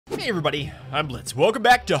Hey everybody, I'm Blitz. Welcome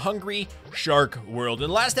back to Hungry Shark World. In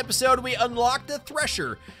the last episode, we unlocked the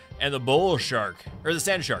Thresher and the bull shark, or the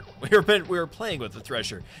sand shark. We were playing with the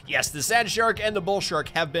Thresher. Yes, the sand shark and the bull shark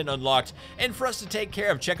have been unlocked, and for us to take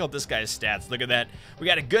care of, check out this guy's stats. Look at that. We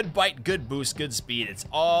got a good bite, good boost, good speed. It's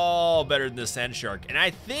all better than the sand shark. And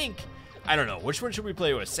I think, I don't know, which one should we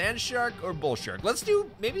play with, sand shark or bull shark? Let's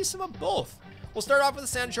do maybe some of both. We'll start off with the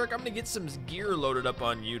sand shark. I'm gonna get some gear loaded up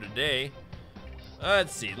on you today.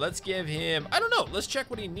 Let's see, let's give him, I don't know, let's check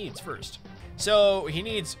what he needs first. So he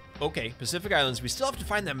needs, okay, Pacific Islands. We still have to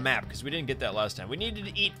find the map because we didn't get that last time. We needed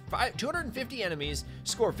to eat 250 enemies,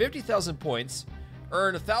 score 50,000 points,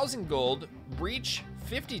 earn 1,000 gold, breach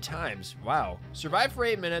 50 times, wow. Survive for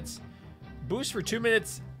 8 minutes, boost for 2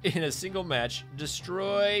 minutes in a single match,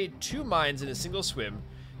 destroy 2 mines in a single swim,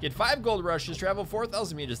 get 5 gold rushes, travel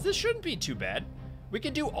 4,000 meters. This shouldn't be too bad. We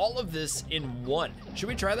can do all of this in one. Should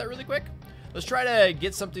we try that really quick? Let's try to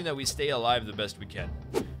get something that we stay alive the best we can.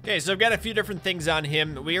 Okay, so I've got a few different things on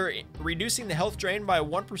him. We are reducing the health drain by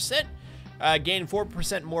 1%, gain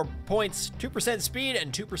 4% more points, 2% speed,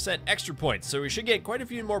 and 2% extra points. So we should get quite a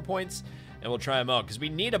few more points, and we'll try them out. Because we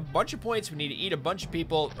need a bunch of points, we need to eat a bunch of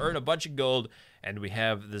people, earn a bunch of gold, and we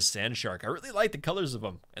have the sand shark. I really like the colors of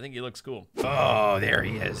him. I think he looks cool. Oh, there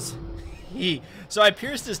he is. So I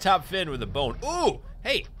pierced his top fin with a bone. Ooh,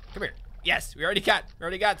 hey, come here. Yes, we already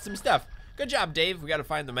got some stuff. Good job, Dave. We got to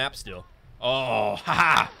find the map still. Oh,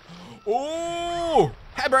 haha. Oh,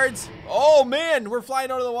 hi, birds. Oh, man, we're flying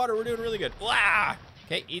out of the water. We're doing really good. Wow.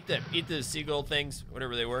 Okay, eat the seagull things,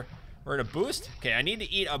 whatever they were. We're in a boost. Okay, I need to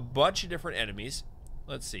eat a bunch of different enemies.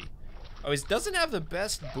 Let's see. Oh, he doesn't have the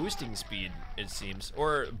best boosting speed, it seems,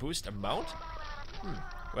 or boost amount.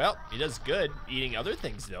 Well, he does good eating other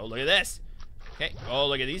things, though. Look at this. Okay. Oh,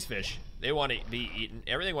 look at these fish. They want to be eaten.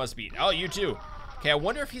 Everything wants to be eaten. Oh, you too. Okay, I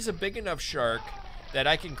wonder if he's a big enough shark that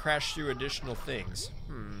I can crash through additional things.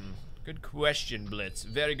 Good question, Blitz.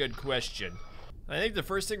 Very good question. I think the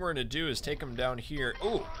first thing we're gonna do is take him down here.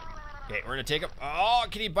 Ooh. Okay, we're gonna take him. Oh,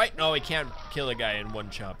 can he bite? No, he can't kill a guy in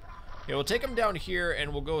one chop. Okay, we'll take him down here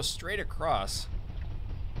and we'll go straight across.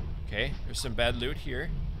 Okay, there's some bad loot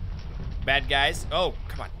here. Bad guys. Oh,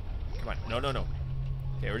 come on. Come on. No, no, no.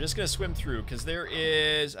 Okay, we're just gonna swim through because there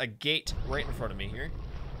is a gate right in front of me here.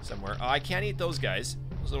 Somewhere. Oh, I can't eat those guys.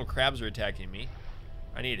 Those little crabs are attacking me.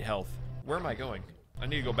 I need health. Where am I going? I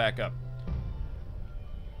need to go back up.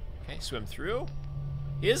 Okay, swim through.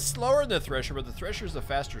 He is slower than the Thresher, but the Thresher is the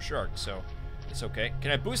faster shark, so it's okay. Can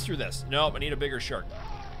I boost through this? No, I need a bigger shark.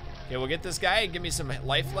 Okay, we'll get this guy and give me some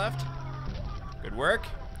life left. Good work.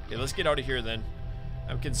 Okay, let's get out of here then.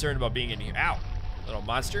 I'm concerned about being in here. Ow, little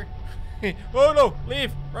monster. Oh no,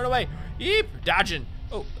 leave, run away. Yeep, dodging.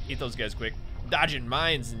 Oh, eat those guys quick. Dodging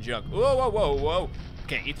mines and junk. Whoa, whoa, whoa, whoa.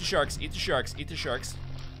 Okay, eat the sharks, eat the sharks, eat the sharks.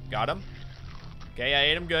 Got him. Okay, I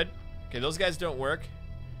ate him good. Okay, those guys don't work.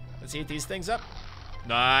 Let's eat these things up.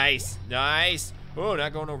 Nice, nice. Oh,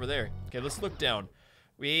 not going over there. Okay, let's look down.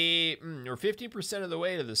 We're 50% of the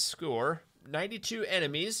way to the score. 92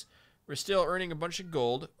 enemies. We're still earning a bunch of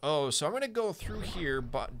gold. Oh, so I'm gonna go through here,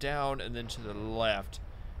 but down and then to the left.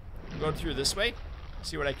 Go through this way.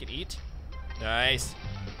 See what I can eat. Nice.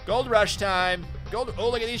 Gold rush time. Gold.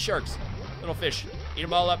 Oh, look at these sharks. Little fish. Eat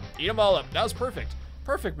them all up. Eat them all up. That was perfect.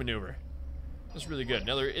 Perfect maneuver. That's really good.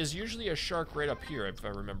 Now, there is usually a shark right up here, if I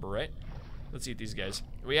remember right. Let's eat these guys.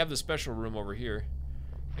 We have the special room over here.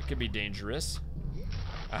 It could be dangerous.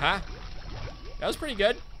 That was pretty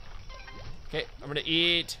good. Okay, I'm going to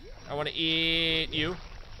eat. I want to eat you.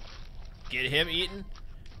 Get him eaten.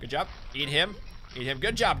 Good job. Eat him. Eat him.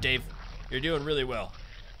 Good job, Dave. You're doing really well.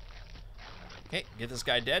 Okay, get this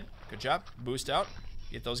guy dead. Good job. Boost out.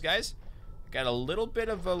 Get those guys. Got a little bit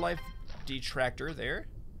of a life detractor there.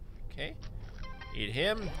 Okay. Eat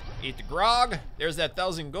him. Eat the grog. There's that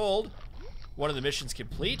 1,000 gold. One of the missions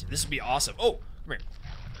complete. This would be awesome. Oh, come here.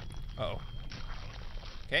 Uh-oh.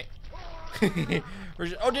 Okay.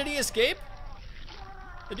 Oh, did he escape?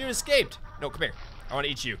 The dude escaped. No, come here. I want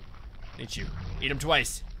to eat you. Eat you. Eat him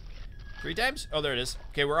twice. 3 times? Oh, there it is.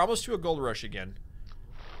 Okay, we're almost to a gold rush again.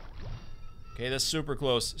 Okay, that's super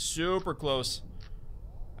close. Super close.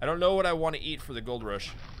 I don't know what I want to eat for the gold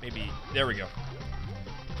rush. Maybe, there we go.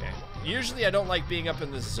 Okay. Usually I don't like being up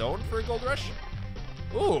in this zone for a gold rush.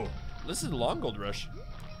 Ooh, this is a long gold rush.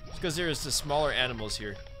 It's because there's the smaller animals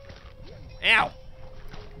here. Ow!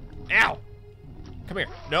 Ow! Come here.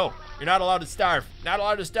 No, you're not allowed to starve. Not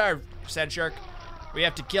allowed to starve, sand shark. We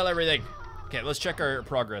have to kill everything. Okay, let's check our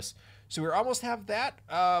progress. So we almost have that.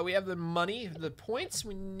 We have the money, the points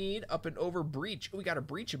we need up and over breach. Oh, we got to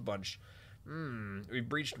breach a bunch. We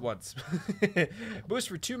breached once. Boost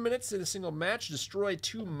for 2 minutes in a single match. Destroy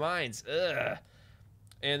 2 mines. Ugh.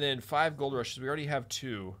 And then 5 gold rushes. We already have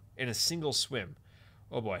 2 in a single swim.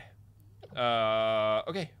 Oh boy.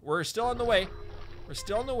 Okay, we're still on the way. We're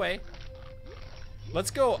still on the way.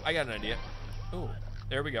 Let's go. I got an idea. Oh,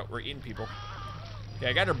 there we go. We're eating people. Okay,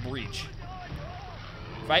 I got to breach.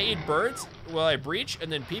 If I eat birds, will I breach? And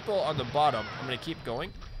then people on the bottom. I'm going to keep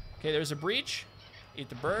going. Okay, there's a breach. Eat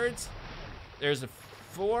the birds. There's a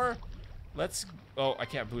 4. Let's... Oh, I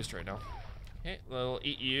can't boost right now. Okay, we'll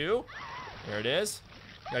eat you. There it is.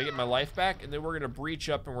 Gotta get my life back. And then we're going to breach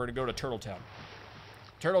up and we're going to go to Turtle Town.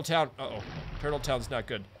 Turtle Town. Uh-oh. Turtle Town's not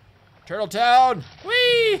good. Turtle Town!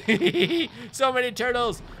 Whee! So many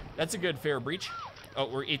turtles. That's a good fair breach. Oh,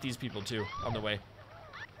 we're eat these people too on the way.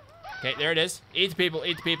 Okay, there it is. Eat the people,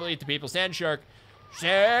 eat the people, eat the people. Sand shark.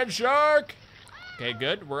 Sand shark! Okay,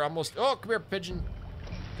 good. We're almost... Oh, come here, pigeon.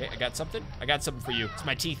 Okay, I got something. I got something for you. It's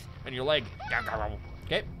my teeth on your leg.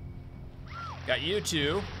 Okay. Got you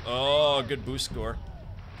too. Oh, good boost score.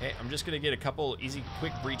 Okay, I'm just gonna get a couple easy,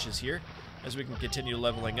 quick breaches here as we can continue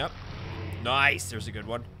leveling up. Nice, there's a good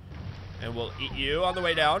one. And we'll eat you on the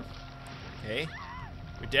way down. Okay,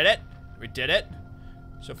 we did it. We did it.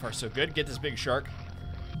 So far, so good. Get this big shark.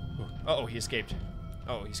 Uh-oh, he escaped.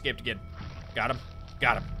 Oh, he escaped again. Got him.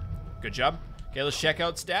 Got him. Good job. Okay, let's check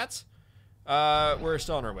out stats. We're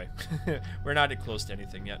still on our way. We're not close to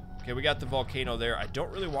anything yet. Okay, we got the volcano there. I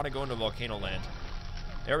don't really want to go into volcano land.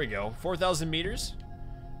 There we go. 4,000 meters.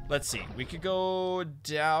 Let's see. We could go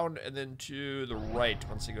down and then to the right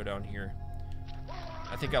once we go down here.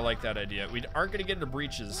 I think I like that idea. We aren't going to get into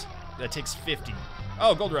breaches. That takes 50.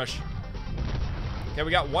 Oh, gold rush. Okay,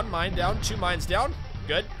 we got 1 mine down, 2 mines down.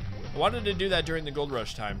 Good. I wanted to do that during the gold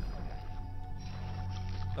rush time.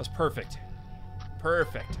 That was perfect.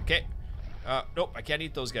 Perfect. Okay. Nope, I can't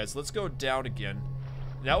eat those guys. Let's go down again.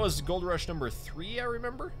 That was gold rush number 3, I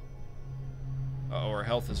remember. Uh-oh, our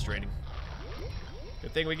health is draining.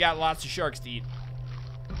 Good thing we got lots of sharks to eat.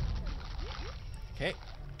 Okay.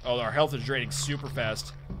 Oh, our health is draining super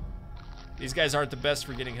fast. These guys aren't the best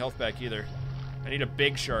for getting health back either. I need a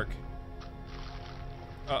big shark.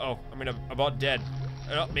 Uh-oh, I'm about dead.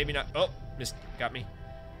 Oh, maybe not. Oh, missed. Got me.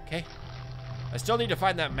 Okay. I still need to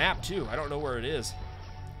find that map too. I don't know where it is.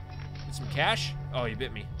 Get some cash. Oh, he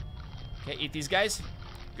bit me. Okay, eat these guys.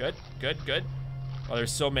 Good, good, good. Oh,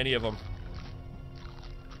 there's so many of them.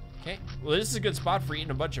 Okay, well, this is a good spot for eating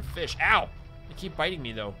a bunch of fish. Ow! They keep biting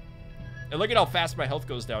me though. And look at how fast my health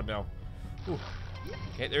goes down now. Ooh.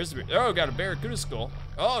 Okay, there's the... Oh, got a barracuda skull.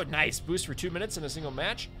 Oh, nice. Boost for 2 minutes in a single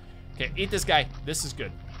match. Okay, eat this guy. This is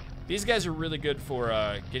good. These guys are really good for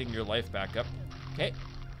getting your life back up. Okay.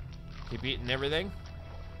 Keep eating everything.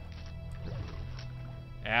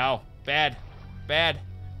 Ow. Bad. Bad.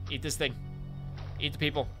 Eat this thing. Eat the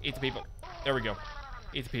people. Eat the people. There we go.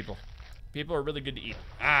 Eat the people. People are really good to eat.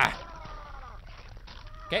 Ah.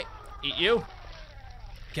 Okay. Eat you.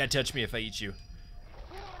 Can't touch me if I eat you.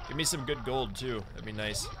 Give me some good gold too. That'd be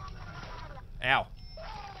nice. Ow.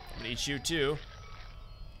 I'm gonna eat you too.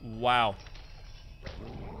 Wow.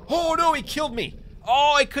 Oh no, he killed me.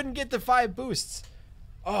 Oh, I couldn't get the 5 boosts.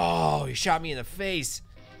 Oh, he shot me in the face.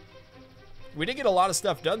 We did get a lot of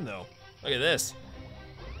stuff done though. Look at this.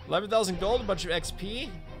 11,000 gold, a bunch of XP.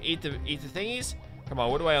 Eat the thingies. Come on,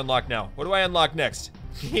 what do I unlock now? What do I unlock next?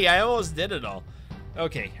 Yeah, I almost did it all.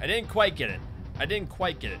 Okay, I didn't quite get it. I didn't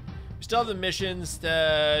quite get it. We still have the missions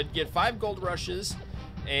to get 5 gold rushes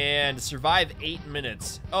and survive 8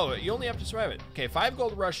 minutes. Oh, you only have to survive it. Okay, 5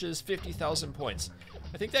 gold rushes, 50,000 points.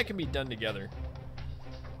 I think that can be done together.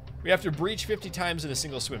 We have to breach 50 times in a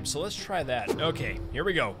single swim, so let's try that. Okay, here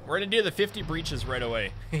we go. We're gonna do the 50 breaches right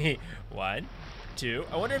away. 1, 2,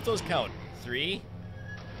 I wonder if those count. 3,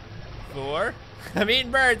 4, I'm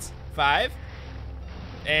eating birds. 5,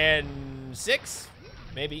 and 6,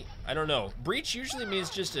 maybe. I don't know. Breach usually means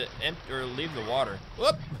just to empty or leave the water.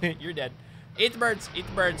 Whoop, you're dead. Eat the birds, eat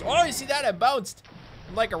the birds. Oh, you see that? I bounced.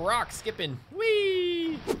 I'm like a rock skipping.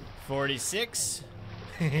 Whee! 46.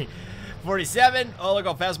 47. Oh, look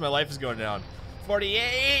how fast my life is going down.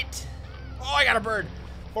 48. Oh, I got a bird.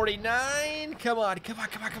 49. Come on, come on,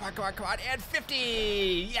 come on, come on, come on, come on. And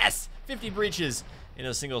 50. Yes, 50 breaches in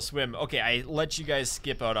a single swim. Okay, I let you guys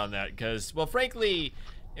skip out on that because, well, frankly,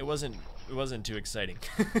 it wasn't too exciting.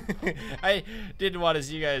 I didn't want to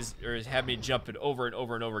see you guys or have me jumping over and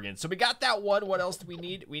over and over again. So we got that one. What else do we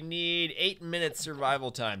need? We need 8 minutes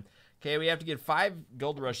survival time. Okay, we have to get 5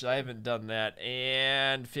 gold rushes. I haven't done that.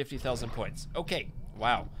 And 50,000 points. Okay,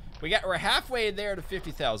 wow. We're halfway there to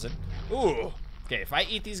 50,000. Ooh. Okay, if I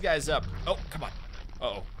eat these guys up. Oh, come on.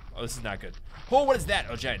 Uh-oh. Oh, this is not good. Oh, what is that?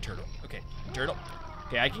 Oh, giant turtle. Okay, turtle.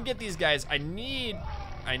 Okay, I can get these guys. I need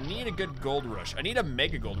a good gold rush. I need a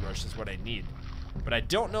mega gold rush is what I need. But I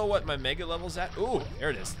don't know what my mega level's at. Ooh, there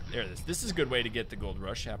it is. There it is. This is a good way to get the gold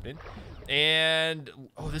rush happening. And,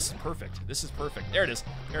 oh, this is perfect. This is perfect. There it is.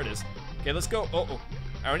 There it is. Okay, let's go. Oh,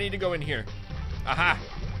 I need to go in here. Aha.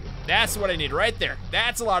 That's what I need right there.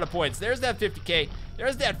 That's a lot of points. There's that 50K.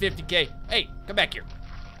 There's that 50K. Hey, come back here.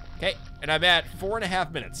 Okay, and I'm at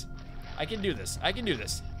 4.5 minutes. I can do this. I can do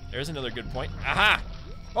this. There's another good point. Aha.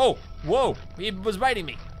 Oh, whoa. He was biting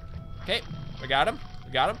me. Okay, we got him.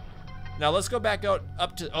 We got him. Now let's go back out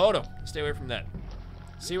up to, oh no, stay away from that.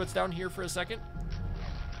 See what's down here for a second?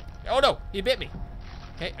 Oh no, he bit me.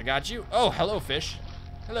 Okay, I got you. Oh, hello fish.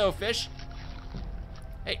 Hello fish.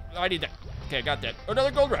 Hey, I need that. Okay, I got that. Oh,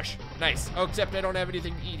 another gold rush. Nice. Oh, except I don't have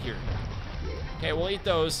anything to eat here. Okay, we'll eat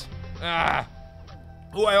those. Ah.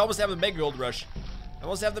 Oh, I almost have the mega gold rush. I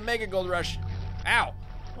almost have the mega gold rush. Ow.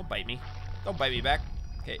 Don't bite me. Don't bite me back.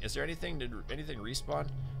 Okay, is there anything respawn?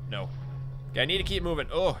 No. Okay, I need to keep moving.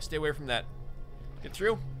 Oh, stay away from that. Get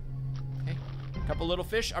through. Okay, a couple little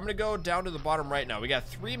fish. I'm gonna go down to the bottom right now. We got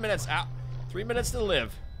 3 minutes out. 3 minutes to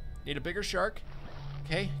live. Need a bigger shark.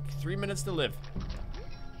 Okay, 3 minutes to live.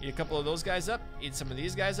 Eat a couple of those guys up. Eat some of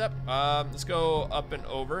these guys up. Let's go up and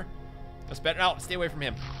over. That's better. No, stay away from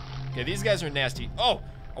him. Okay, these guys are nasty. Oh,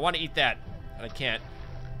 I want to eat that, and I can't.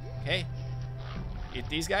 Okay, eat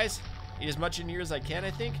these guys. Eat as much in here as I can,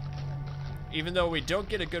 I think. Even though we don't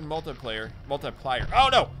get a good multiplier. Oh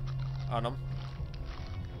no! On them.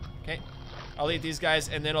 Okay, I'll eat these guys,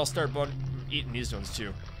 and then I'll start eating these ones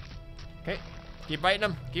too. Okay, keep biting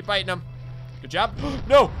them. Keep biting them. Good job.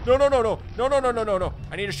 No! No! No! No! No! No! No! No! No! No! No!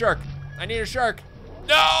 I need a shark. I need a shark.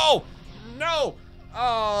 No! No!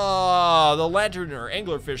 Oh, the lantern or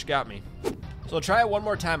anglerfish got me. So I'll try it one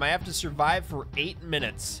more time. I have to survive for 8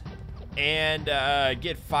 minutes and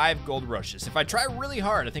get 5 gold rushes. If I try really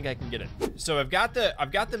hard, I think I can get it. So I've got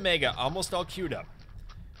the mega almost all queued up.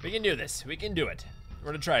 We can do this. We can do it.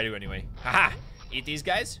 We're gonna try to anyway. Haha! Eat these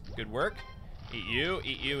guys. Good work. Eat you,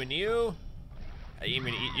 and you. I'm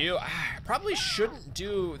gonna eat you. I probably shouldn't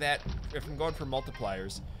do that if I'm going for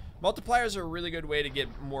multipliers. Multipliers are a really good way to get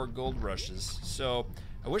more gold rushes. So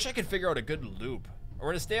I wish I could figure out a good loop. We're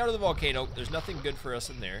gonna stay out of the volcano. There's nothing good for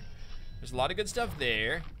us in there. There's a lot of good stuff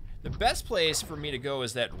there. The best place for me to go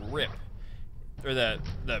is that rip, or the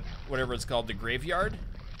whatever it's called, the graveyard.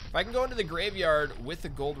 If I can go into the graveyard with the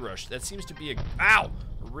gold rush, that seems to be a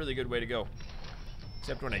really good way to go.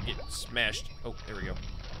 Except when I get smashed. Oh, there we go.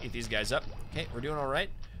 Eat these guys up. Okay, we're doing all right.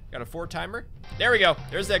 Got a 4 timer. There we go.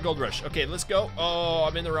 There's that gold rush. Okay, let's go. Oh,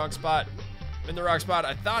 I'm in the wrong spot. I'm in the wrong spot.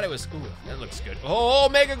 I thought it was, ooh, that looks good. Oh,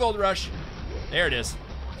 mega gold rush. There it is.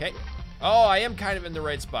 Okay. Oh, I am kind of in the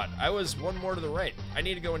right spot. I was one more to the right. I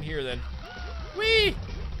need to go in here then. Whee!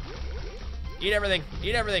 Eat everything.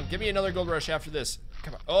 Eat everything. Give me another gold rush after this.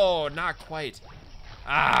 Come on. Oh, not quite.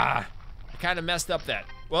 Ah, I kind of messed up that.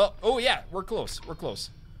 Well, oh yeah, we're close. We're close.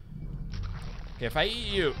 Okay, if I eat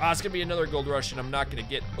you, it's gonna be another gold rush and I'm not gonna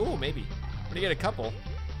get, oh, maybe. I'm gonna get a couple.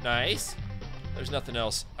 Nice. There's nothing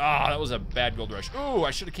else. Ah, that was a bad gold rush. Ooh,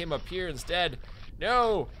 I should have came up here instead.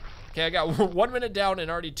 No. Okay, I got 1 minute down and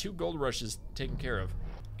already 2 gold rushes taken care of.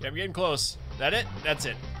 Okay, I'm getting close. That it? That's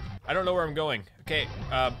it. I don't know where I'm going. Okay,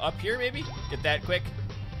 up here maybe? Get that quick.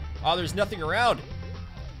 Oh, there's nothing around.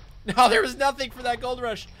 No, there was nothing for that gold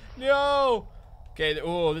rush. No. Okay,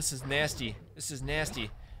 oh, this is nasty. This is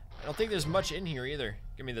nasty. I don't think there's much in here either.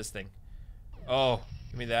 Give me this thing. Oh,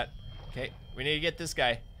 give me that. Okay, we need to get this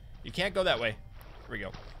guy. You can't go that way. Here we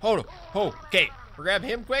go. Hold on. Oh, okay, we'll grab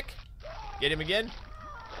him quick. Get him again.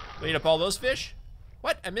 Clean up all those fish.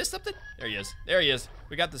 What? I missed something? There he is. There he is.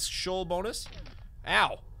 We got this shoal bonus.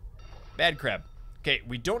 Ow. Bad crab. Okay,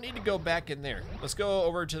 we don't need to go back in there. Let's go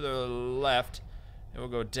over to the left. And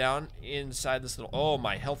we'll go down inside this little... Oh,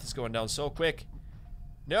 my health is going down so quick.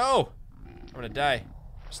 No! I'm gonna die.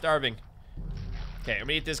 I'm starving. Okay, I'm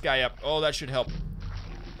gonna eat this guy up. Oh, that should help.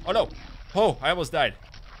 Oh, no. Oh, I almost died.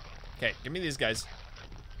 Okay, give me these guys.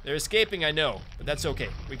 They're escaping, I know. But that's okay.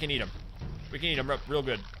 We can eat them. We can eat them real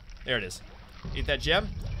good. There it is. Eat that gem.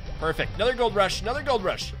 Perfect. Another gold rush. Another gold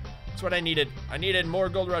rush. That's what I needed. I needed more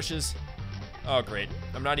gold rushes. Oh, great.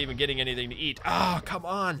 I'm not even getting anything to eat. Ah, come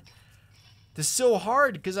on. This is so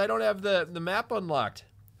hard because I don't have the map unlocked.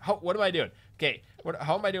 What am I doing? Okay,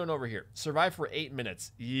 how am I doing over here? Survive for 8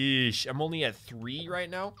 minutes. Yeesh, I'm only at 3 right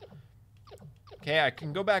now. Okay, I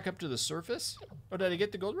can go back up to the surface. Oh, did I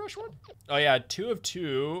get the gold rush one? Oh yeah, 2 of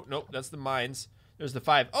 2. Nope, that's the mines. There's the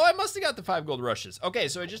 5. Oh, I must have got the 5 gold rushes. Okay,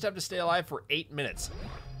 so I just have to stay alive for 8 minutes.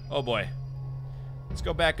 Oh boy. Let's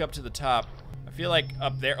go back up to the top. I feel like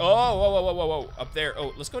up there. Oh, whoa. Up there.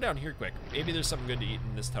 Oh, let's go down here quick. Maybe there's something good to eat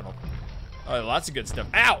in this tunnel. Oh, lots of good stuff.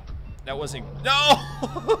 Ow! That wasn't. No!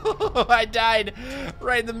 I died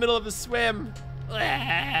right in the middle of a swim.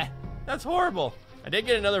 That's horrible. I did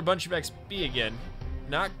get another bunch of XP again.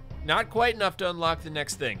 Not quite enough to unlock the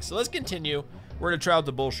next thing. So let's continue. We're gonna try out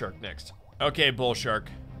the bull shark next. Okay, bull shark.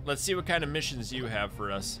 Let's see what kind of missions you have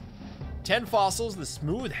for us. 10 fossils, the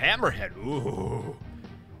smooth hammerhead. Ooh.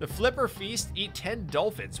 The flipper feast, eat 10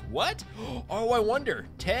 dolphins. What? Oh, I wonder.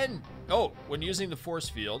 10. Oh, when using the force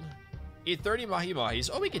field, eat 30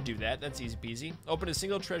 mahi-mahis. Oh, we can do that. That's easy peasy. Open a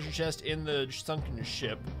single treasure chest in the sunken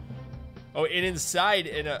ship. Oh, and inside,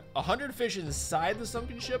 100 fish inside the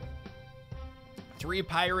sunken ship. 3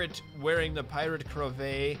 pirate wearing the pirate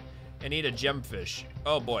crave and eat a gemfish.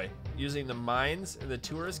 Oh boy, using the mines and the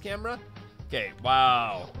tourist camera. Okay,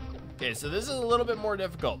 wow. Okay, so this is a little bit more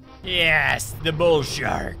difficult. Yes, the bull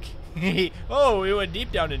shark. Oh, we went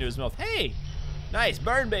deep down into his mouth. Hey, nice,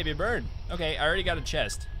 burn baby, burn. Okay, I already got a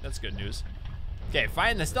chest. That's good news. Okay,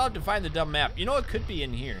 I still have to find the dumb map. You know what could be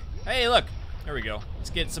in here? Hey, look, there we go. Let's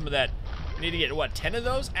get some of that. We need to get, what, 10 of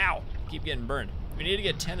those? Ow, keep getting burned. We need to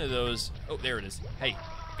get 10 of those. Oh, there it is. Hey,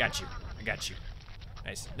 got you, I got you.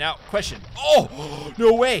 Nice, now, question. Oh,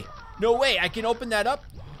 no way, I can open that up?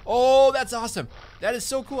 Oh, that's awesome. That is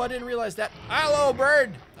so cool, I didn't realize that. Hello,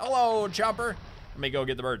 bird. Hello, chopper. Let me go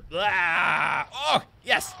get the bird. Ah! Oh,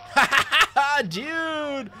 yes.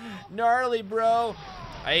 Dude, gnarly, bro.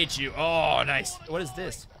 I ate you. Oh, nice. What is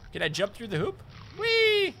this? Can I jump through the hoop?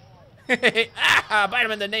 Whee! Ah, bite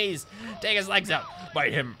him in the knees. Take his legs out.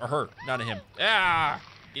 Bite him or her, not him. Ah,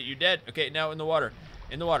 get you dead. Okay, now in the water.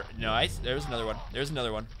 In the water. Nice. There's another one. There's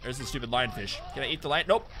another one. There's the stupid lionfish. Can I eat the lion?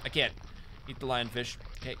 Nope, I can't. Eat the lionfish.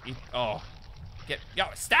 Okay, eat. Oh. Okay. Yo,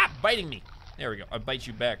 stop biting me. There we go. I'll bite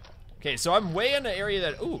you back. Okay, so I'm way in an area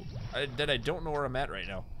that, that I don't know where I'm at right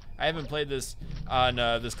now. I haven't played this on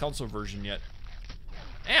this console version yet.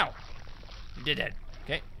 Ow. You're dead.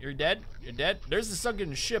 Okay, you're dead. You're dead. There's the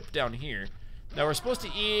sunken ship down here. Now we're supposed to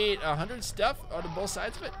eat 100 stuff out of both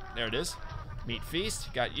sides of it. There it is. Meat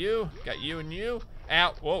feast. Got you and you.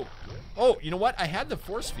 Ow. Whoa. Oh, you know what? I had the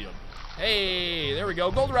force field. Hey, there we go.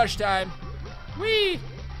 Gold rush time. Whee!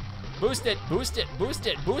 Boost it, boost it, boost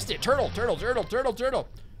it, boost it. Turtle, turtle, turtle, turtle, turtle.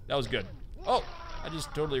 That was good. Oh, I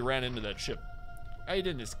just totally ran into that ship. Oh, you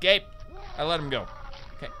didn't escape. I let him go.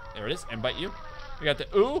 Okay, there it is. And bite you. We got the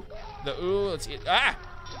ooh. The ooh. Let's eat. Ah!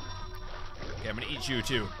 Okay, I'm gonna eat you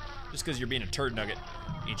too. Just because you're being a turd nugget.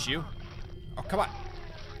 Eat you. Oh, come on.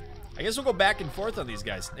 I guess we'll go back and forth on these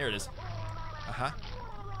guys. There it is. Uh-huh.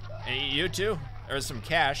 And eat you too. There's some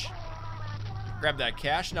cash. Grab that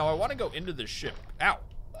cash. Now I want to go into the ship. Ow.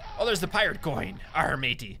 Oh, there's the pirate coin. Arr,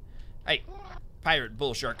 matey. Hey, pirate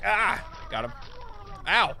bull shark. Ah, got him.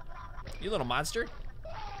 Ow. You little monster.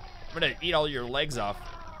 I'm gonna eat all your legs off.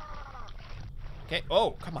 Okay.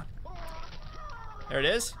 Oh, come on. There it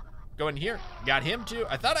is. Go in here. Got him too.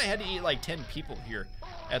 I thought I had to eat like 10 people here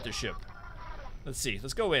at the ship. Let's see.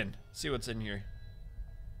 Let's go in. See what's in here.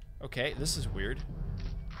 Okay, this is weird.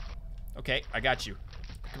 Okay, I got you.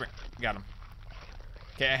 Come here. Got him.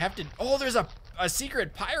 Okay, I have to. Oh, there's a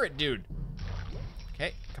secret pirate dude.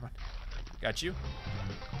 Okay, come on. Got you.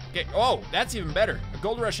 Okay. Oh, that's even better. A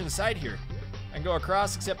gold rush inside here. I can go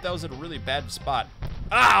across, except that was at a really bad spot.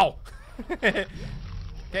 Ow! Okay.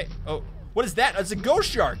 Oh, what is that? It's a ghost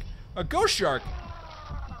shark. A ghost shark.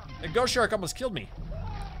 A ghost shark almost killed me.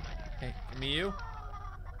 Okay, give me you.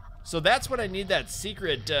 So that's what I need, that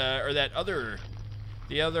secret, or that other,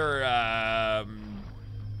 the other,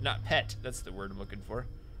 not pet, that's the word I'm looking for.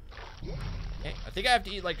 Okay, I think I have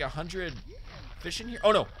to eat like 100 fish in here.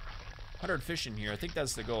 Oh no, 100 fish in here. I think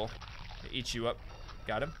that's the goal. To eat you up.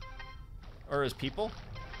 Got him. Or his people.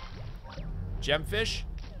 Gemfish.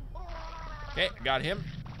 Okay, got him.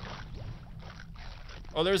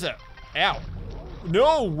 Oh, there's a, ow.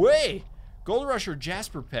 No way. Gold Rush or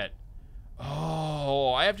Jasper pet.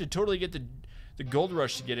 Oh, I have to totally get the Gold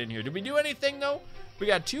Rush to get in here. Did we do anything though? We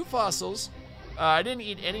got 2 fossils. I didn't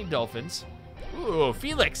eat any dolphins. Ooh,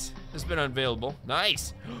 Felix has been unavailable.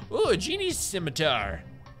 Nice. Ooh, a genie's scimitar.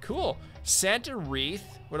 Cool. Santa wreath.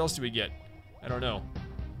 What else do we get? I don't know.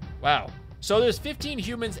 Wow. So there's 15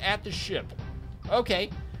 humans at the ship. Okay.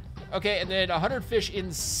 Okay, and then 100 fish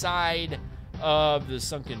inside of the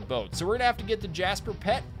sunken boat. So we're gonna have to get the Jasper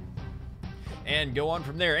pet and go on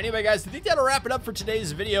from there. Anyway, guys, I think that'll wrap it up for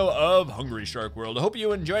today's video of Hungry Shark World. I hope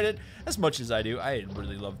you enjoyed it as much as I do. I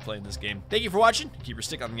really love playing this game. Thank you for watching. Keep your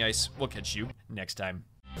stick on the ice. We'll catch you next time.